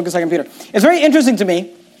 and the book of 2 Peter. It's very interesting to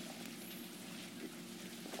me,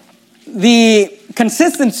 the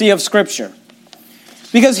consistency of Scripture.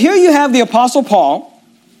 Because here you have the Apostle Paul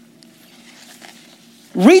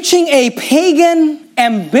reaching a pagan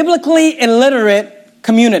and biblically illiterate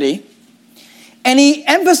community, and he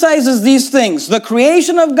emphasizes these things: the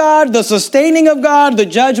creation of God, the sustaining of God, the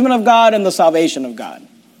judgment of God, and the salvation of God.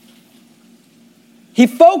 He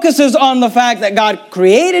focuses on the fact that God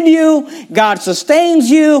created you, God sustains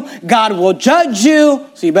you, God will judge you,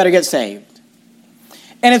 so you better get saved.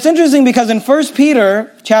 And it's interesting because in 1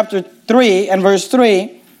 Peter chapter 3 and verse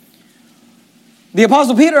 3, the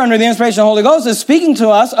Apostle Peter, under the inspiration of the Holy Ghost, is speaking to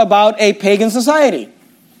us about a pagan society,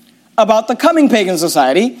 about the coming pagan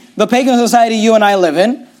society, the pagan society you and I live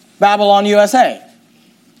in, Babylon, USA.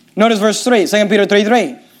 Notice verse 3, 2 Peter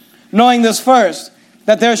 3:3. Knowing this first,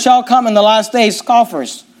 that there shall come in the last days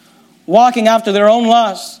scoffers, walking after their own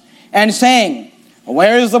lusts, and saying,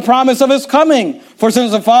 where is the promise of his coming? For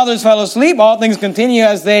since the fathers fell asleep, all things continue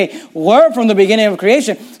as they were from the beginning of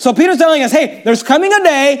creation. So Peter's telling us, hey, there's coming a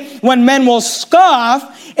day when men will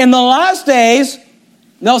scoff. In the last days,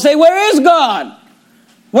 they'll say, where is God?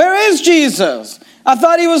 Where is Jesus? I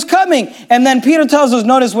thought he was coming. And then Peter tells us,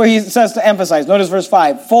 notice where he says to emphasize. Notice verse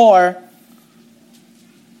 5. For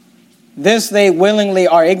this they willingly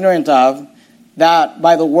are ignorant of, that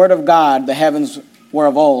by the word of God the heavens were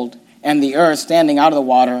of old, and the earth standing out of the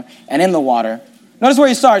water and in the water. Notice where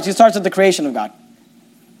he starts. He starts at the creation of God.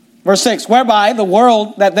 Verse 6, whereby the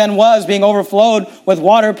world that then was, being overflowed with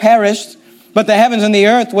water, perished, but the heavens and the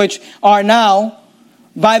earth, which are now,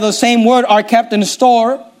 by the same word, are kept in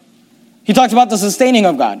store. He talks about the sustaining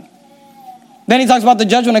of God. Then he talks about the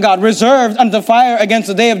judgment of God, reserved unto fire against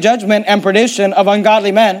the day of judgment and perdition of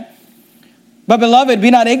ungodly men. But beloved,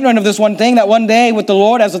 be not ignorant of this one thing, that one day with the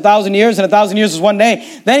Lord as 1,000 years, and 1,000 years is one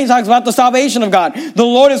day. Then he talks about the salvation of God. The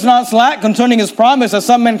Lord is not slack concerning his promise, as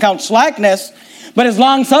some men count slackness, but is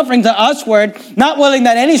long-suffering to usward, not willing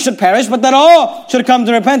that any should perish, but that all should come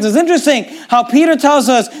to repentance. It's interesting how Peter tells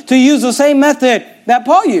us to use the same method that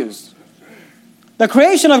Paul used. The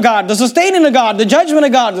creation of God, the sustaining of God, the judgment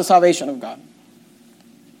of God, the salvation of God.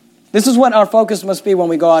 This is what our focus must be when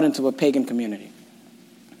we go out into a pagan community.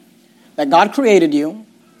 That God created you,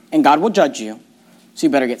 and God will judge you, so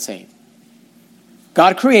you better get saved.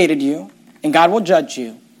 God created you, and God will judge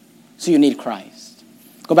you, so you need Christ.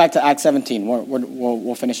 Go back to Acts 17.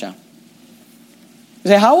 We'll finish out.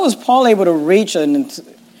 You say, how was Paul able to reach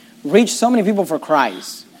so many people for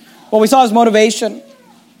Christ? Well, we saw his motivation,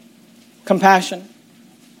 compassion.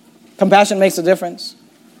 Compassion makes a difference.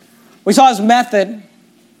 We saw his method,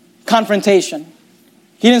 confrontation.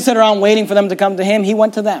 He didn't sit around waiting for them to come to him. He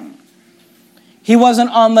went to them. He wasn't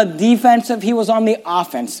on the defensive. He was on the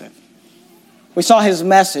offensive. We saw his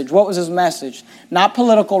message. What was his message? Not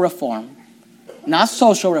political reform. Not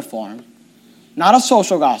social reform. Not a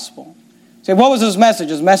social gospel. See, what was his message?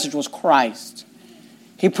 His message was Christ.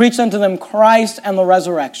 He preached unto them Christ and the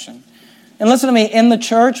resurrection. And listen to me, in the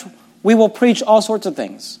church, we will preach all sorts of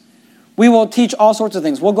things. We will teach all sorts of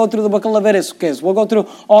things. We'll go through the book of Leviticus. We'll go through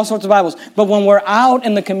all sorts of Bibles. But when we're out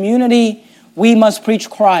in the community, we must preach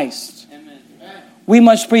Christ. We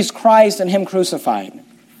must preach Christ and him crucified.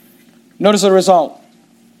 Notice the result.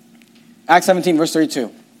 Acts 17, verse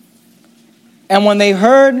 32. And when they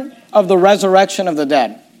heard of the resurrection of the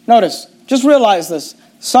dead. Notice, just realize this.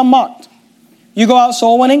 Some mocked. You go out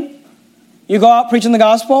soul winning. You go out preaching the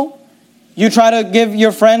gospel. You try to give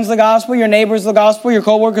your friends the gospel, your neighbors the gospel, your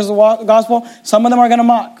co-workers the gospel. Some of them are going to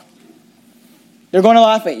mock. They're going to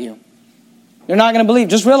laugh at you. They're not going to believe.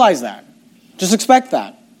 Just realize that. Just expect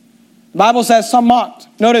that. The Bible says some mocked.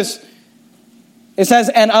 Notice, it says,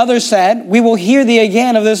 and others said, we will hear thee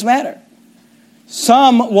again of this matter.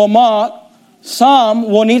 Some will mock. Some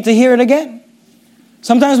will need to hear it again.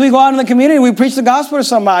 Sometimes we go out in the community, we preach the gospel to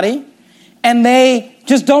somebody, and they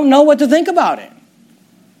just don't know what to think about it.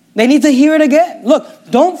 They need to hear it again. Look,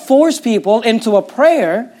 don't force people into a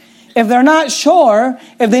prayer if they're not sure,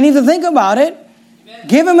 if they need to think about it. Amen.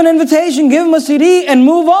 Give them an invitation, give them a CD, and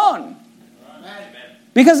move on.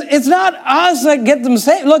 Because it's not us that get them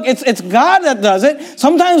saved. Look, it's God that does it.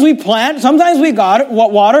 Sometimes we plant, sometimes we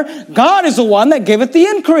water. God is the one that giveth the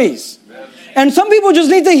increase. And some people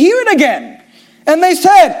just need to hear it again. And they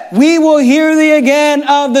said, we will hear thee again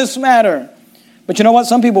of this matter. But you know what?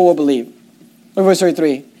 Some people will believe. Look at verse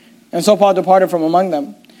 33. And so Paul departed from among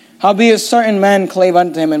them. Howbeit certain men clave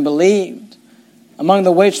unto him and believed, among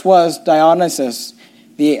the which was Dionysius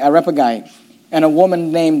the Areopagite, and a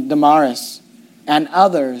woman named Damaris, and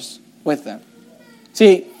others with them.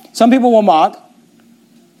 See, some people will mock.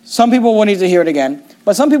 Some people will need to hear it again.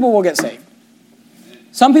 But some people will get saved.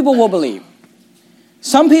 Some people will believe.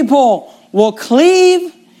 Some people will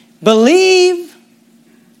cleave, believe,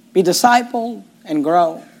 be discipled, and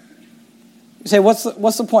grow. You say, what's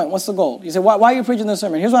the point? What's the goal? You say, why are you preaching this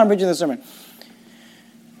sermon? Here's why I'm preaching this sermon.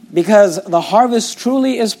 Because the harvest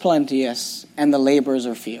truly is plenteous and the laborers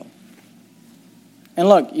are few. And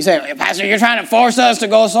look, you say, Pastor, you're trying to force us to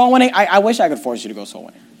go soul winning? I wish I could force you to go soul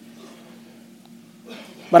winning.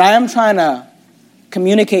 But I am trying to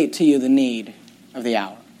communicate to you the need of the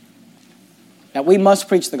hour. That we must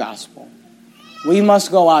preach the gospel. we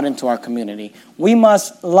must go out into our community. We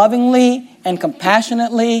must lovingly and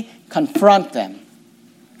compassionately confront them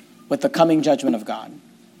with the coming judgment of God.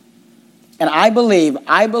 And I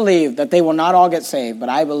believe that they will not all get saved, but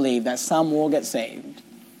I believe that some will get saved.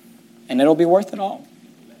 And it'll be worth it all.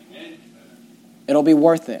 It'll be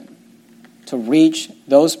worth it to reach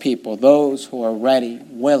those people, those who are ready,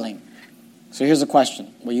 willing. So here's the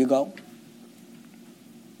question. Will you go?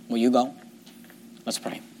 Will you go? Let's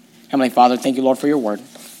pray. Heavenly Father, thank you, Lord, for your word.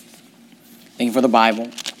 Thank you for the Bible.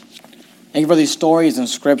 Thank you for these stories in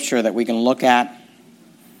Scripture that we can look at,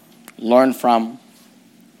 learn from.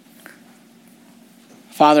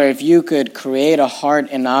 Father, if you could create a heart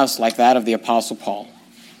in us like that of the Apostle Paul.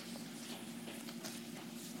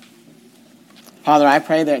 Father, I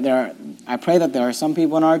pray that there are some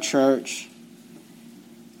people in our church,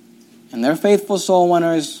 and they're faithful soul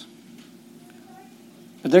winners,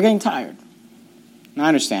 but they're getting tired. And I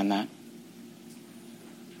understand that.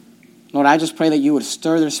 Lord, I just pray that you would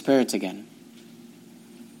stir their spirits again.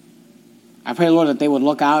 I pray, Lord, that they would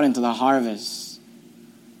look out into the harvest,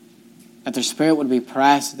 that their spirit would be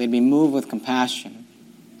pressed, that they'd be moved with compassion,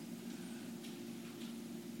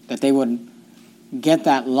 that they would get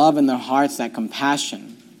that love in their hearts, that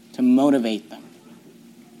compassion to motivate them.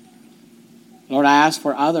 Lord, I ask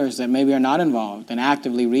for others that maybe are not involved in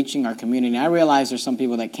actively reaching our community. I realize there's some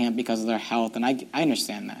people that can't because of their health, and I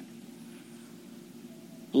understand that.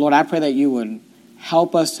 Lord, I pray that you would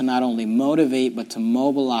help us to not only motivate, but to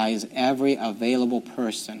mobilize every available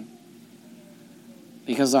person.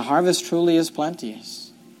 Because the harvest truly is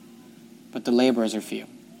plenteous, but the laborers are few.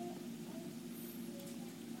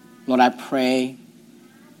 Lord, I pray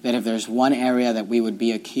that if there's one area that we would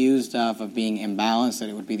be accused of being imbalanced, that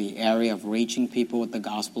it would be the area of reaching people with the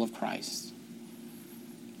gospel of Christ.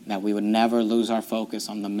 That we would never lose our focus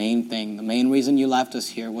on the main thing. The main reason you left us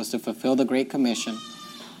here was to fulfill the Great Commission,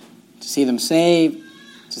 to see them saved,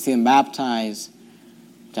 to see them baptized,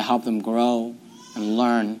 to help them grow and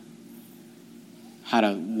learn how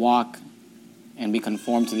to walk and be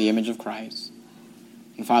conformed to the image of Christ.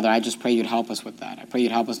 And Father, I just pray you'd help us with that. I pray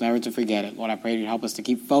you'd help us never to forget it. Lord, I pray you'd help us to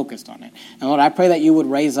keep focused on it. And Lord, I pray that you would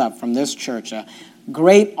raise up from this church a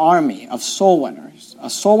great army of soul winners,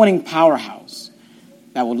 a soul-winning powerhouse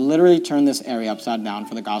that would literally turn this area upside down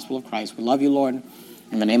for the gospel of Christ. We love you, Lord.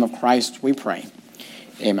 In the name of Christ, we pray.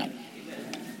 Amen.